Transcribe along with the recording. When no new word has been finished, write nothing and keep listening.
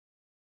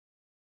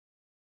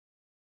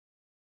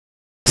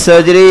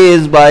next surgery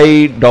is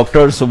by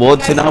Dr.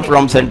 Subodh Sinha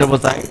from Center for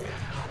Science.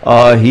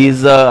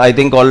 He's, I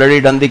think, already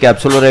done the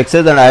capsular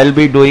access, and I'll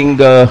be doing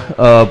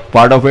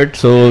part of it.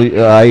 So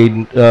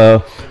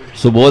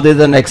Subodh is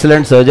an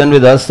excellent surgeon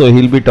with us, so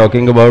he'll be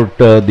talking about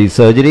the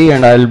surgery,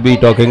 and I'll be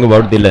talking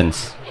about the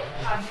lens.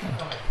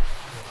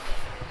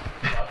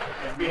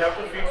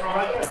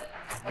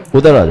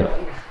 उधर आ जाओ,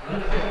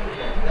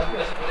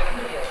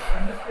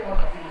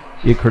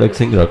 ये खड़क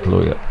सिंह रख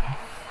लो यार.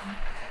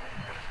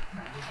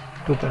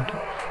 220.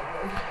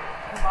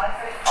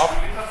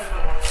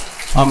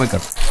 हाँ मैं कर.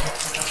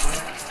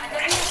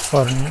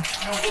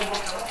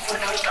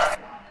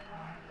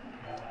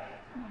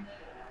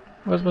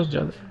 बस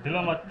ज्यादा.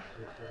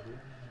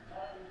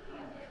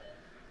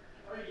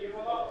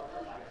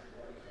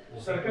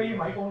 सर का ये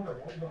माइक ऑन करो.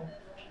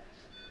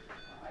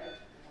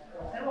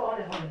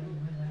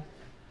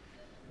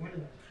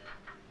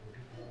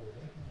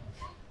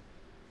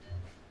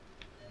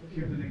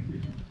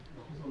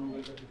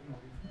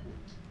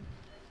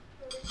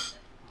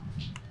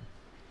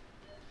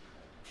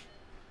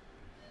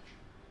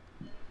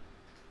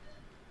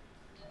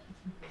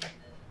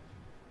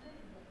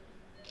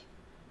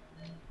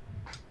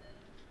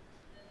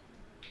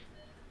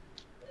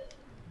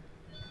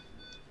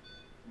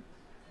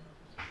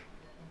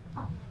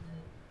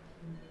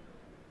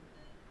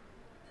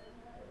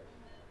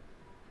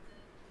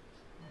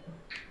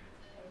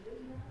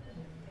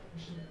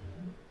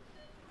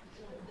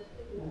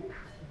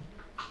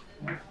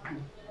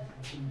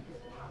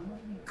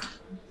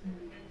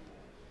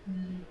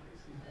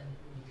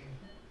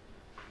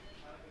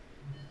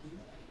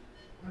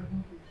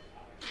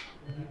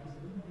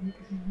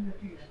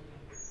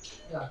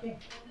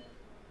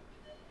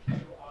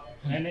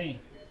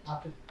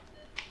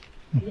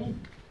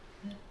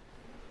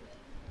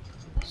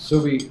 So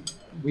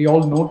we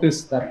all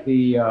notice that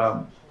the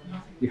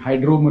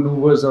hydro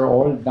maneuvers are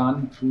all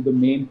done through the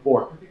main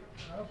port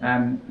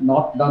and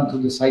not done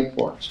through the side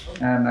ports,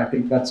 and I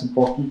think that's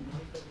important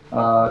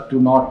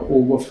to not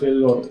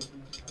overfill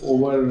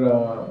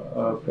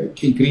or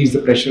increase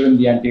the pressure in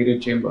the anterior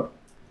chamber.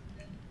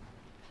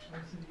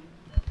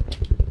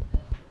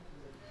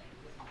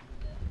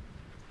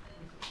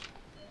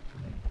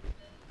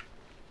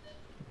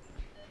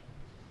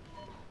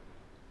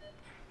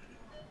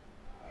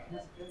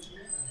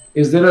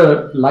 Is there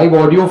a live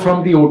audio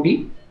from the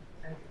OT?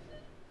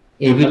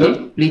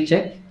 AVT, please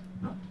check.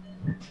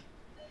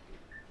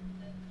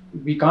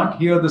 We can't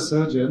hear the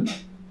surgeon.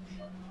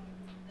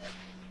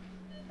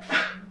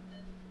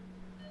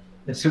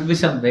 There should be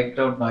some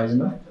background noise,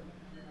 no?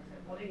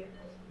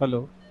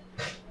 Hello.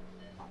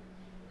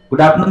 Good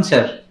afternoon,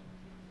 sir.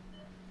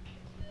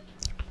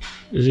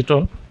 Is it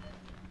on?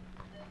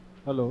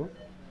 Hello.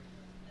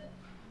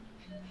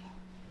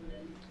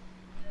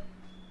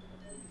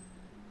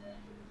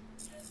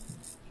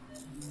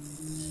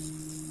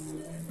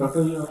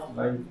 Doctor, you are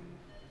live.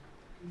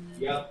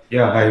 Yeah.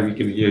 Yeah, hi, we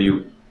can hear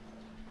you.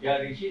 Yeah,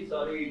 Rishi,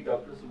 sorry,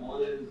 Dr.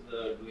 Subodh is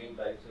doing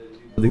live surgery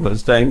For the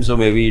first time, so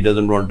maybe he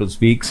doesn't want to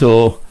speak.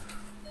 So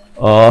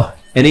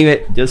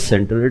anyway, just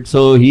center it.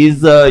 So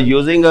he's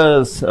using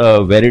a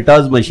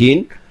Veritas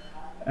machine,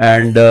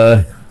 and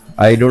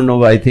I don't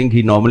know, I think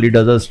he normally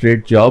does a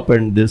straight job,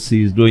 and this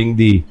he's doing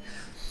the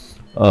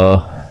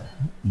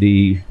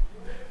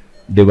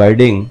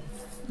dividing.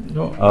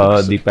 No,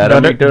 the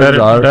parameters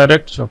are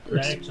direct chop.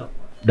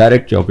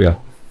 Direct chop, yeah.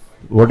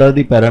 What are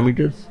the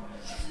parameters?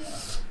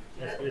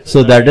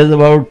 So that is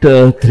about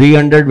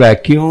 300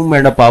 vacuum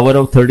and a power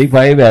of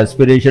 35,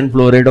 aspiration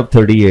flow rate of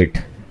 38.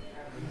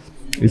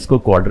 इसको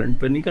quadrant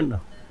पे नहीं करना.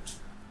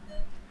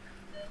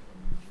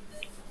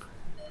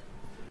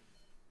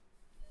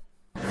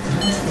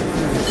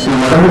 So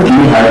what are the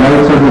key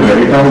highlights of the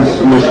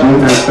Veritas machine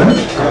as such?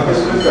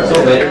 So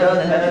Veritas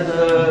has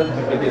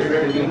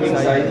different unique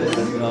sizes.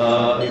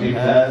 It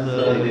has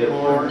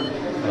therefore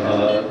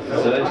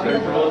surge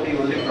control. The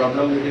only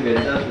problem with the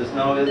Veritas just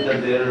now is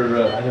that their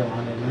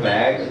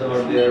bags or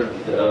their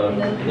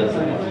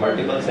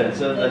multiple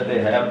sensors that they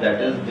have,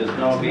 that is just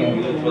now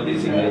being used for the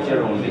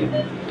signature only.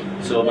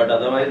 So, but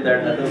otherwise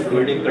that has a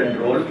fluidic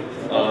control.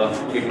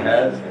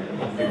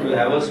 It will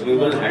have a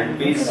swivel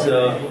handpiece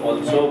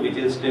also, which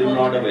is still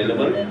not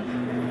available.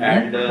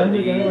 And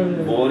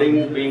the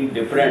boring being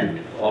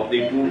different of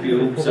the two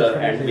tubes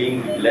and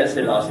being less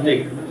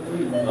elastic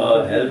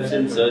helps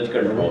in surge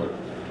control.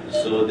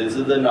 So this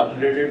is an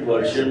upgraded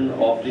version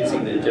of the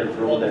Signature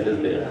Pro that is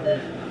there.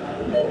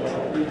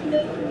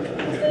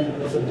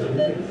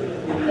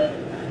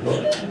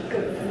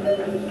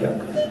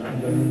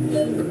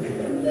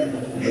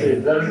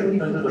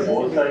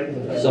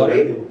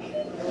 Sorry?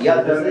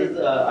 Yeah, this is,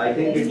 I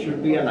think it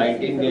should be a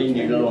 19 gauge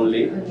needle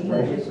only.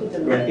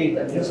 20,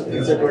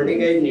 it's a 20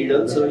 gauge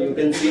needle, so you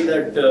can see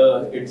that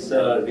it's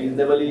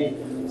reasonably.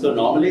 So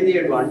normally the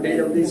advantage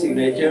of the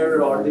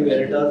Signature or the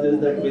Veritas is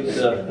that with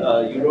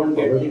you don't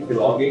get the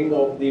clogging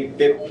of the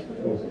tip,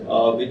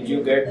 which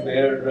you get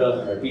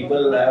where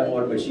people have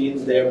or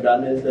machines they have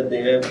done is that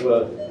they have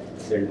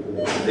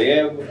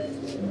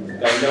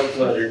kind of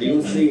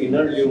reduce the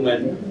inner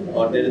lumen,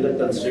 or there is a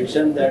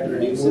constriction that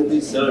reduces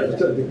the surge.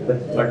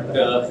 But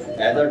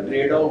as a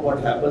trade-off, what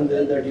happens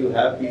is that you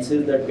have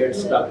pieces that get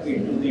stuck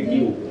into the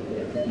tube.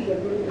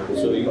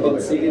 So you can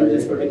see in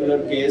this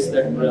particular case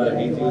that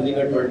he's using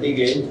a 20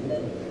 gauge.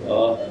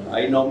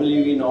 We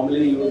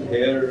normally use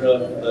here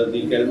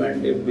the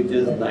Kelman tip, which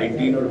is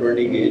 19 or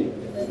 20 gauge,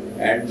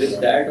 and with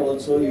that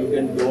also you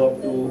can go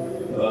up to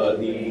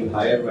the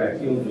higher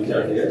vacuums which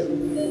are there.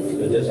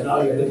 So just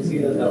now you can see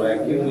that the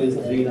vacuum is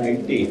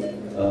 390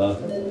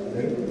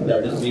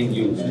 that is being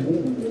used.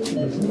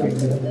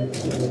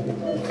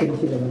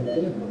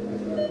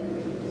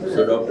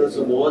 So Dr.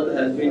 Subodh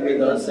has been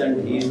with us,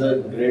 and he is a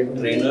great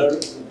trainer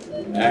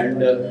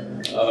and a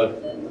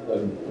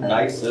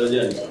nice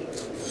surgeon.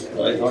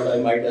 So I thought I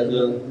might as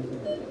well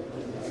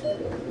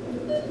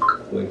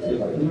we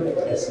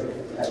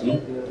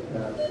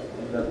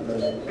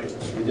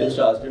just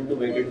asked him to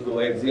make it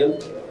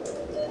coaxial.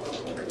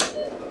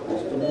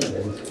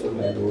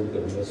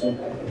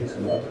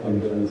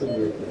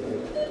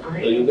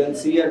 So you can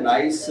see a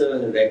nice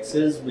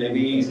rexis,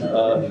 maybe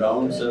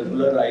round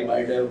circular. I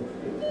might have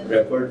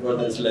preferred for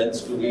this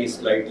lens to be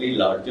slightly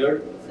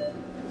larger,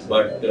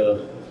 but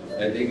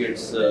I think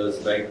it's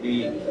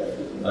slightly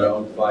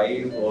around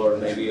 5 or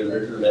maybe a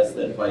little less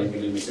than 5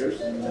 millimeters.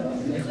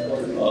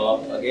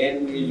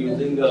 Again, we're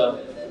using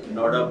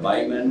not a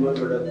bimanual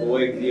but a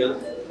coaxial,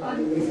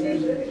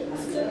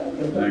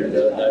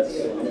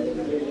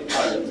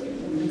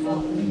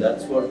 and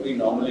that's what we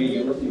normally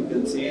use. You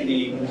can see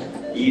the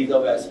ease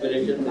of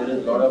aspiration. There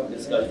is a lot of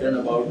discussion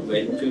about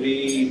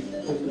venturi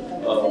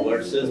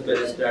versus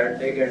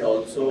peristaltic, and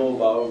also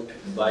about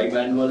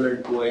bimanual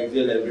and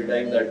coaxial every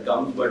time that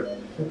comes. But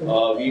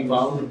we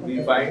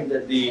find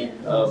that the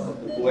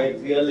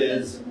coaxial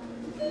is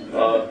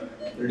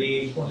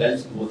pretty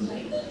less smooth.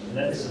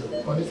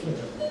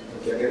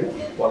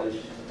 Polish.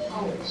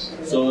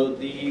 So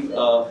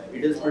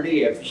it is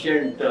pretty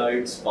efficient.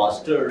 It's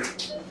faster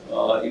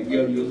if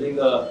you are using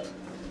a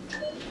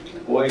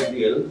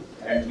coaxial.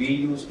 And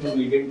we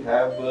didn't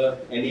have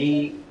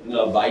any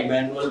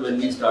bimanual when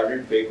we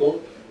started Phaco,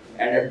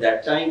 and at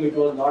that time it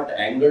was not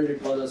angled,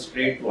 it was a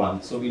straight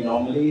one. So we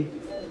normally.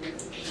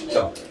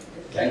 So,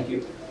 thank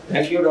you,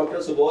 Dr.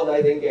 Subodh.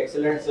 I think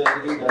excellent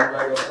surgery done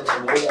by Dr.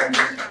 Subodh.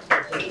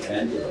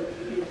 And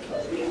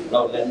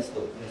now lens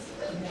though.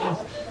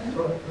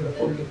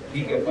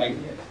 Okay,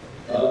 fine.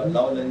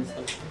 Now lens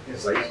though.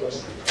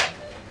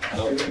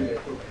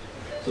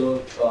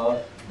 So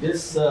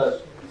this.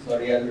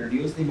 Sorry, I'll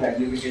reduce the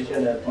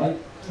magnification as well.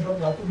 You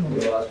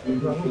asked me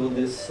to show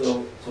this.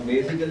 So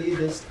basically,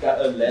 this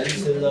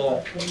lens is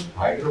a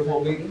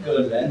hydrophobic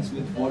lens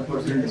with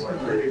 4%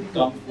 water. It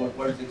comes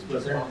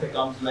 4.6%. It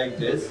comes like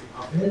this,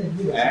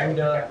 and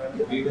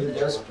we will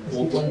just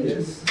open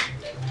this.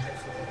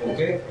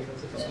 Okay,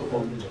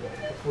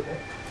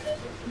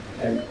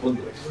 and pull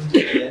it.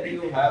 Then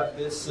you have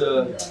this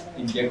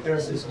injector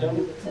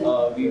system.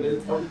 We will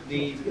put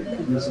the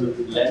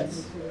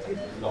lens.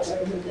 No.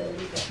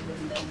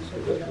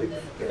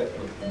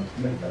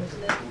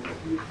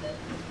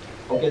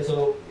 Okay,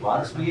 so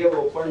once we have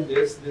opened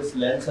this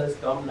lens has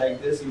come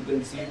like this. You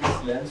can see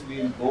this lens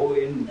will go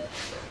in,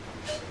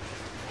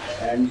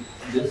 and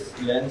this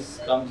lens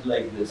comes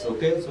like this.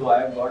 Okay, so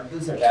I have got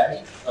this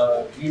attached,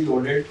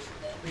 preloaded.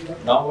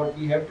 Now what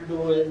we have to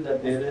do is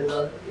that there is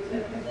a,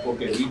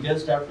 okay, we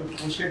just have to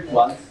push it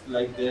once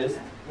like this.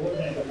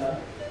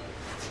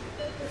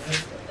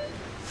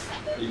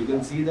 So you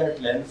can see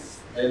that lens,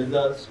 there is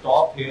a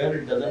stop here,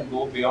 it doesn't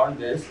go beyond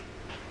this.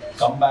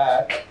 Come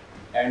back,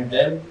 and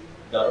then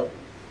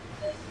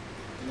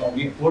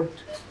we put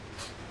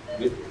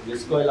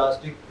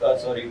viscoelastic,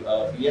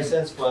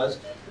 VSS first,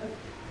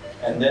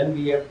 and then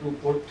we have to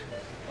put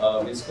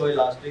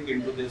viscoelastic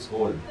into this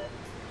hole.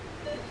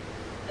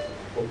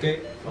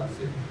 Okay,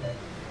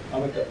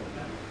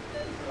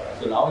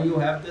 so now you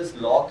have this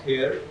lock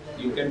here.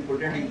 You can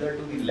put it either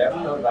to the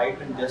left or right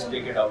and just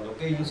take it out.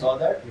 Okay, you saw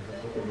that?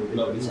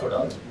 No, visco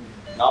down.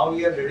 Now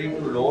we are ready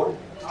to load.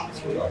 I'll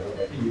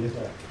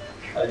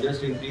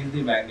just increase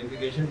the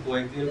magnification.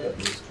 Coaxial.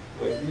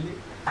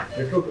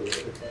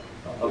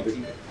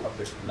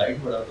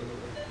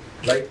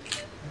 Light.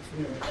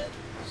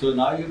 So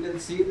now you can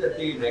see that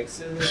the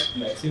rexis is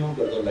maximum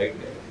for the light.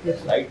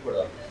 Light.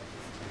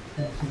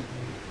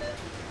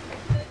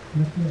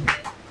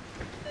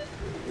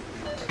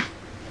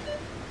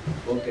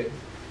 Okay,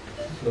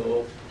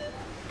 so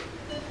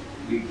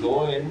we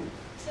go in,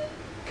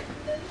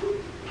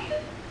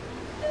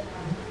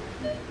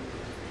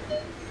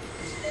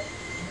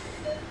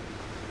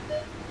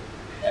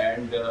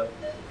 and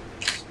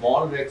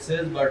small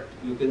rexes, but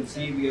you can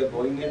see we are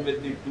going in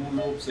with the 2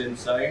 loops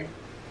inside,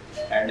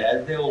 and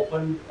as they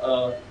open,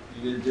 you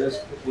will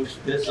just push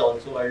this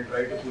also. I'll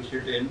try to push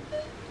it in.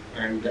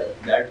 And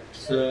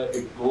that's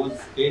it goes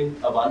in.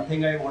 One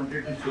thing I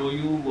wanted to show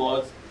you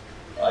was,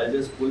 I'll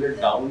just pull it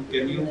down.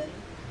 There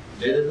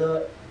is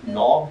a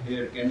knob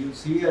here. Can you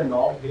see a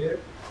knob here?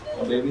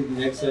 Or maybe the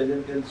next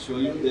surgeon can show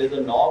you. There's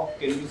a knob.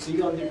 Can you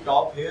see on the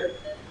top here?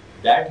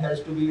 that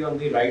has to be on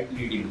the right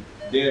leading.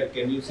 There,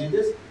 can you see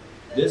this?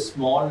 This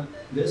small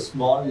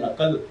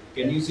knuckle.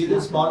 Can you see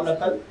this small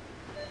knuckle?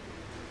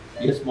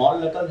 ये small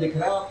knuckle दिख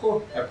रहा है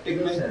आपको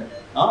haptic में?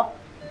 हाँ?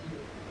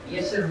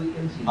 Yes, sir, we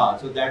can see. हाँ,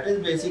 so that is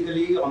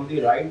basically on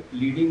the right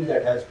leading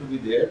that has to be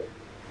there.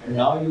 And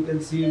now you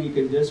can see we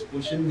can just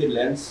push in the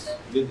lens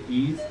with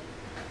ease,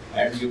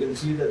 and you can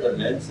see that the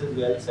lens is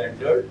well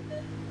centered,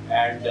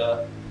 and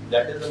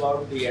that is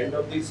about the end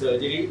of the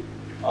surgery.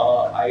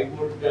 I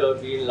would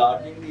be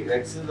enlarging the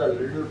rexes a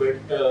little bit,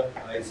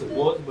 I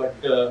suppose, but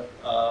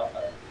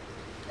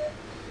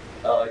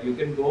you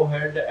can go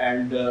ahead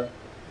and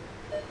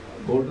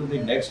go to the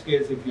next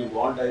case if you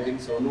want. I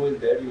think Sonu is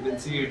there. You can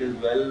see it is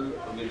well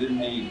within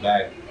the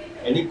bag.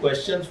 Any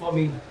questions for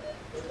me?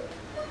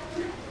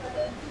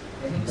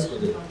 इसको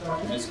दे दो,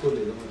 मैं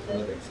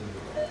थोड़ा racks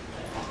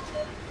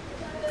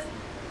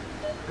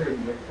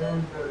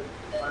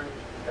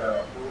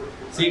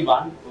See,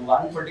 one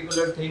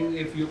particular thing,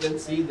 if you can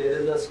see,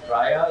 there is a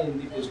stria in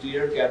the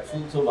posterior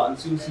capsule. So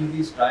once you see the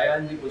stria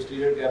in the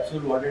posterior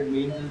capsule, what it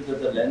means is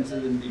that the lens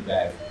is in the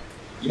bag.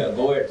 Yeah,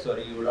 go ahead.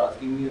 Sorry, you were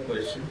asking me a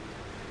question.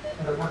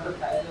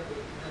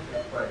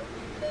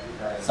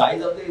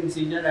 Size of the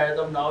incision as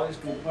of now is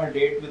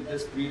 2.8 with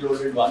this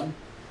preloaded one.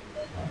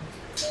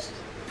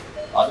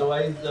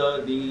 Otherwise,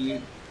 the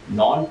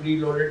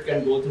non-preloaded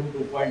can go through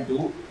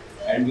 2.2,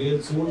 and we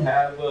will soon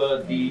have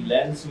the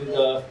lens with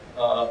a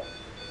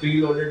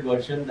preloaded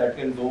version that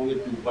can go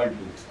with 2.2.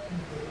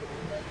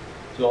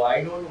 So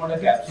I don't want a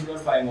capsular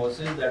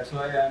phimosis, that's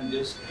why I am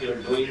just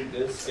doing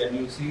this. Can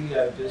you see?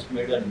 I have just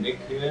made a nick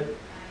here,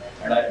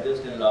 and I have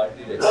just enlarged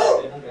the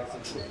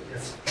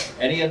rectus.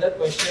 Any other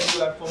question you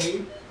have for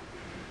me?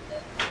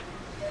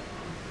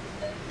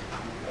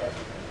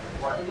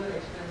 What is your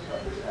experience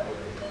of this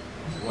surgery?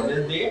 What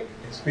is the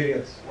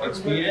experience?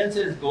 Experience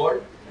is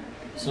good.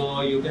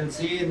 So you can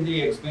see in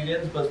the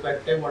experience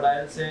perspective, what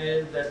I'll say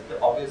is that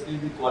obviously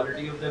the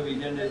quality of the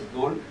vision is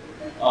good.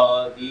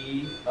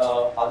 The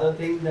other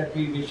thing that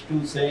we wish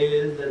to say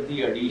is that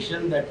the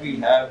addition that we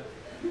have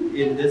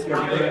in this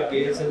particular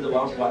case is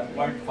about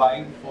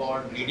 1.5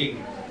 for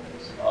reading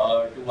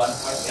to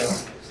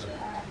 1.7,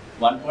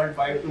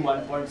 1.5 to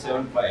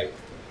 1.75.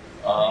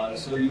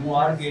 So you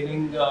are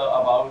gaining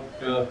about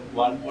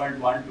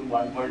 1.1 to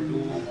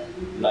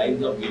 1.2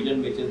 lines of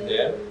vision which is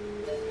there.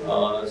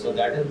 So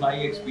that is my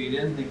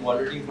experience. The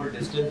quality for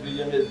distance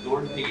vision is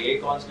good. The A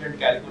constant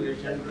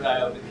calculation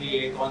with the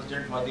A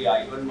constant for the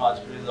I1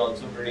 master is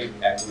also pretty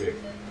accurate.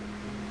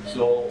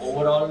 So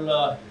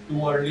overall,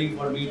 too early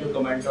for me to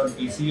comment on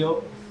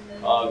PCO.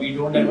 We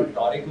don't have a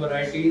toric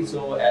variety.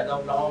 So as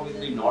of now, with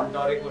the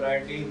non-toric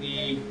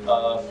variety,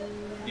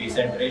 the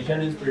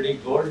centration is pretty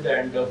good,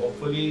 and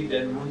hopefully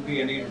there won't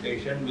be any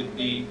irritation with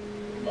the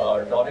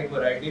toric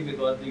variety,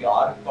 because the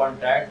arc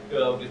contact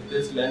with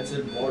this lens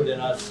is more than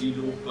a C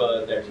loop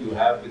that you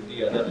have with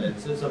the other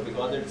lenses. So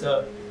because it's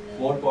a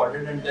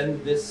 4-quadrant, and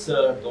then this,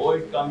 though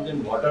it comes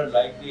in water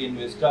like the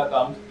Invista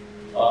comes,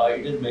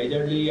 it is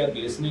majorly a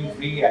glistening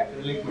free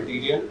acrylic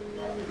material,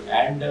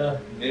 and there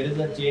is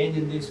a change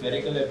in the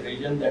spherical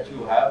abrasion that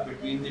you have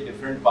between the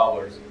different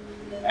powers.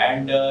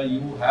 And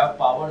you have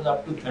powers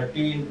up to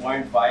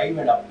 13.5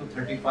 and up to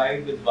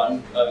 35 with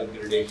one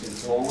gradation.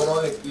 So overall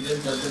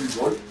experience has been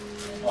good,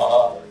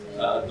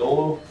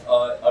 though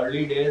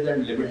early days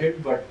and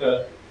limited, but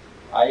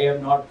I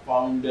have not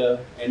found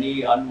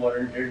any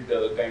unwarranted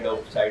kind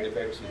of side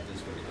effects with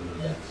this particular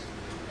lens.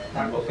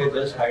 Okay,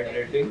 just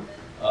hydrating.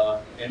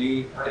 So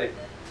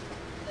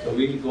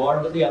we'll go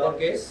on to the other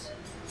case?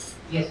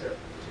 Yes, sir.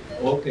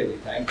 Okay,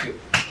 thank you.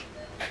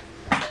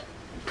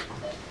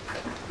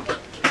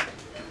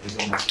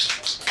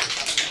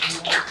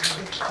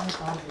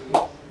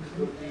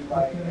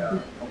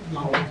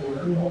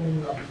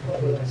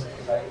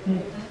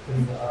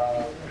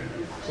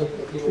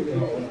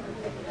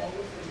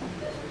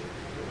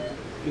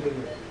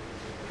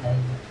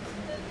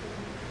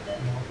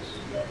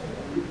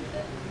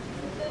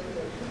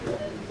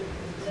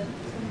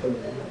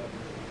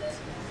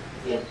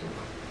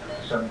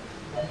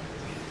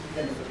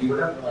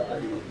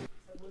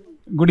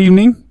 Good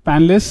evening,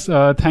 panelists.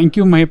 Thank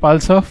you,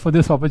 Mahipal sir, for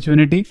this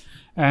opportunity,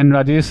 and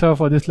Rajesh sir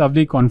for this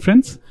lovely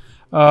conference.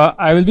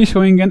 I will be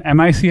showing an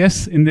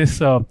MICS in this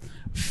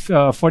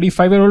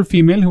 45-year-old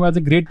female who has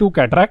a grade 2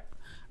 cataract.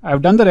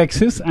 I've done the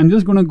rexis. I'm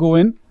just going to go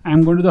in.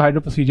 I'm going to do the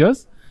hydro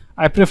procedures.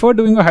 I prefer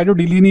doing a hydro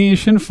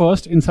delineation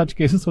first in such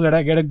cases so that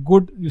I get a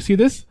good, you see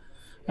this?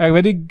 I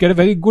get a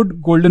very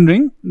good golden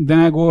ring. Then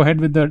I go ahead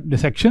with the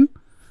dissection.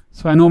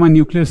 So I know my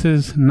nucleus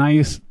is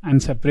nice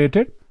and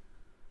separated.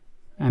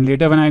 And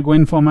later when I go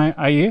in for my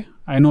IA,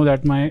 I know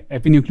that my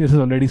epinucleus is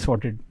already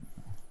sorted.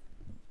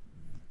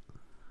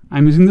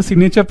 I'm using the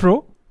Signature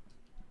Pro.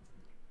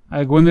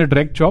 I go in with a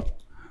direct chop.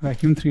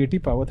 Vacuum 380,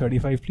 power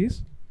 35,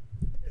 please.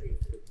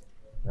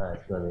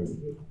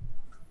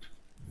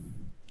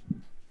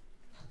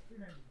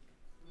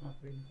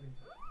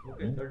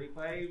 Okay,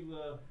 35,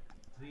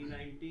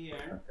 390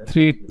 and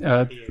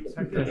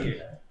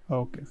 338.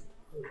 Okay.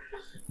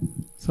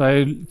 So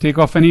I'll take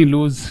off any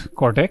loose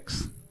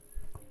cortex.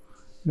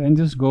 Then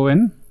just go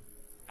in,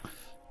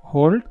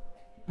 hold,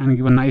 and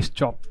give a nice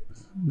chop.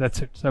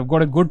 That's it. So I've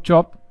got a good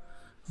chop.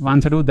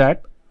 Once I do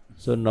that.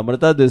 So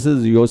Namrata, this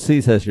is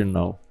Yossi session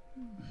now.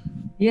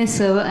 Yes,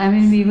 sir. I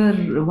mean, we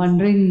were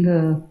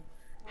wondering.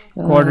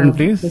 Quadrant,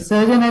 please. The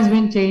surgeon has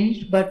been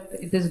changed, but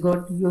it is good.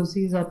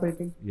 UC is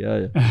operating.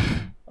 Yeah.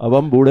 अब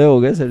हम बूढ़े हो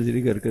गए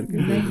surgery कर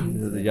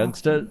करके.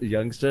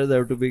 Youngsters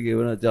have to be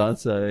given a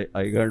chance.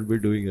 I can't be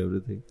doing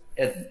everything.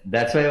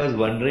 That's why I was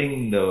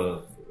wondering.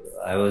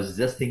 I was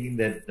just thinking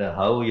that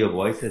how your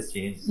voice has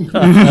changed.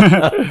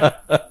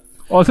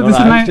 Also, No, this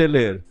is I'm my still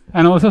here.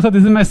 and also, sir,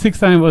 this is my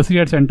 6th anniversary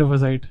at Center for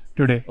Sight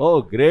today.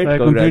 Oh, great! So I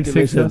complete 6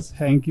 years. Congratulations.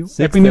 Thank you. 6th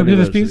Happy New Year,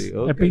 anniversary. please.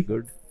 Okay, Happy.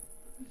 good.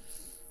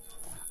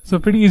 So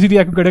pretty easily,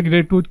 I could get a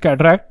grade 2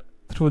 cataract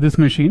through this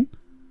machine,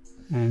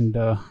 and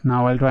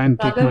now I'll try and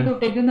take Rather my. to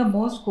take in the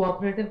most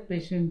cooperative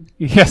patient.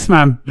 Yes,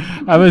 ma'am.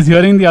 I was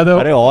hearing the other.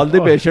 Arey, all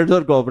the patients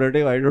are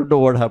cooperative. I don't know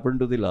what happened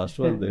to the last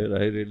one there.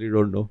 I really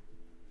don't know.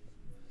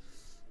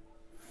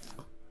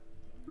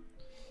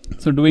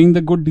 So doing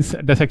the good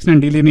dissection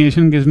and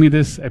delineation gives me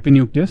this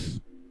epinucleus.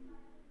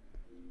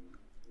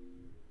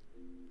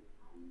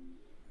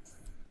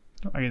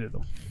 तो आगे दे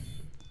दो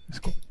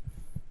इसको.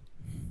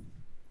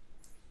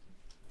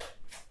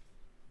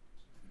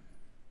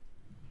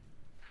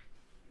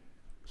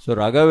 So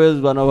Raghav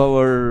is one of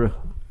our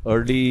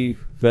early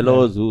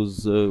fellows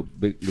who's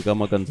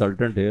become a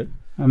consultant here.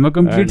 I'm a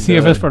complete And,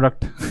 CFS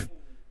product.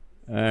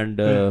 And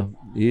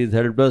he's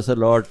helped us a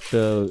lot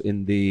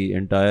in the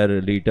entire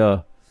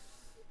ELITA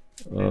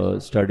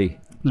study.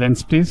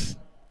 Lens, please.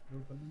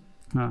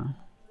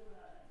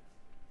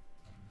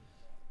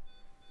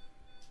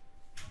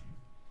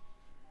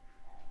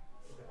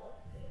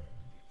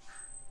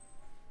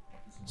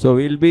 So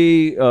we'll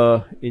be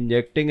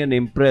injecting an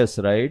impress,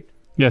 right?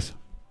 Yes.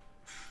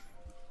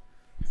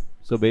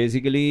 So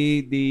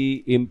basically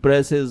the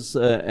impress is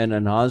an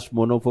enhanced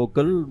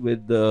monofocal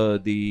with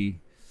the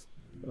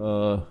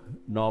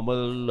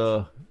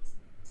normal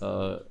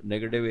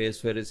negative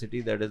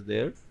asphericity that is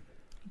there.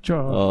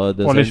 The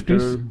Polish,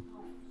 please.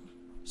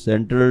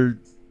 Central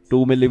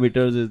 2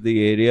 millimeters is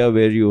the area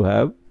where you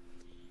have,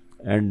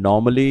 and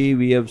normally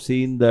we have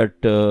seen that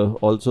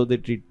also the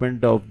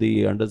treatment of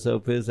the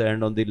undersurface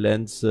and on the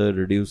lens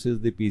reduces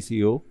the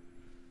PCO,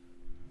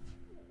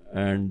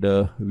 and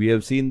we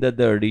have seen that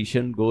the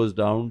adhesion goes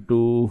down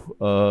to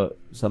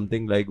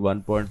something like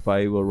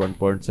 1.5 or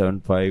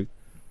 1.75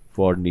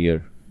 for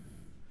near.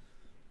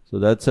 So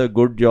that's a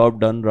good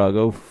job done,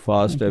 Raghav.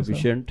 Fast,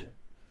 efficient.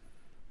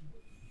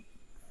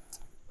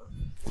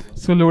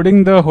 So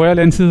loading the Hoya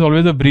lens is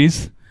always a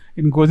breeze.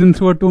 It goes in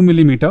through a 2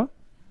 millimeter.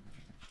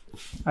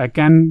 I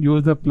can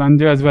use the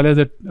plunger as well as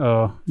a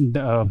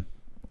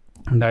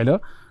dialer,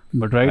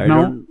 but right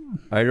now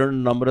I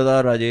don't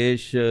Namrata,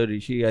 Rajesh,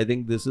 Rishi, I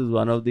think this is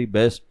one of the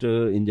best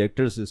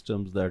injector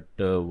systems that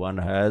one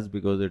has,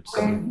 because it's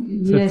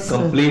Yes, sir.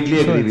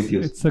 Completely so agree with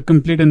you. it's a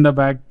complete in the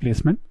bag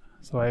placement.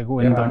 So I go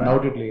in the bag.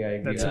 Undoubtedly, I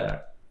agree. That's Yeah.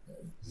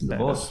 It's the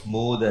most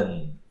smooth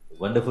and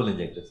wonderful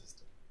injector system.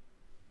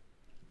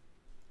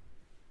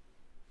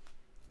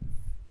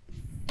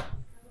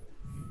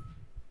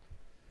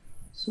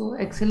 So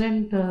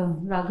excellent,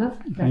 Raghav.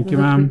 That Thank was you,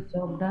 a ma'am. good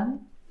job done.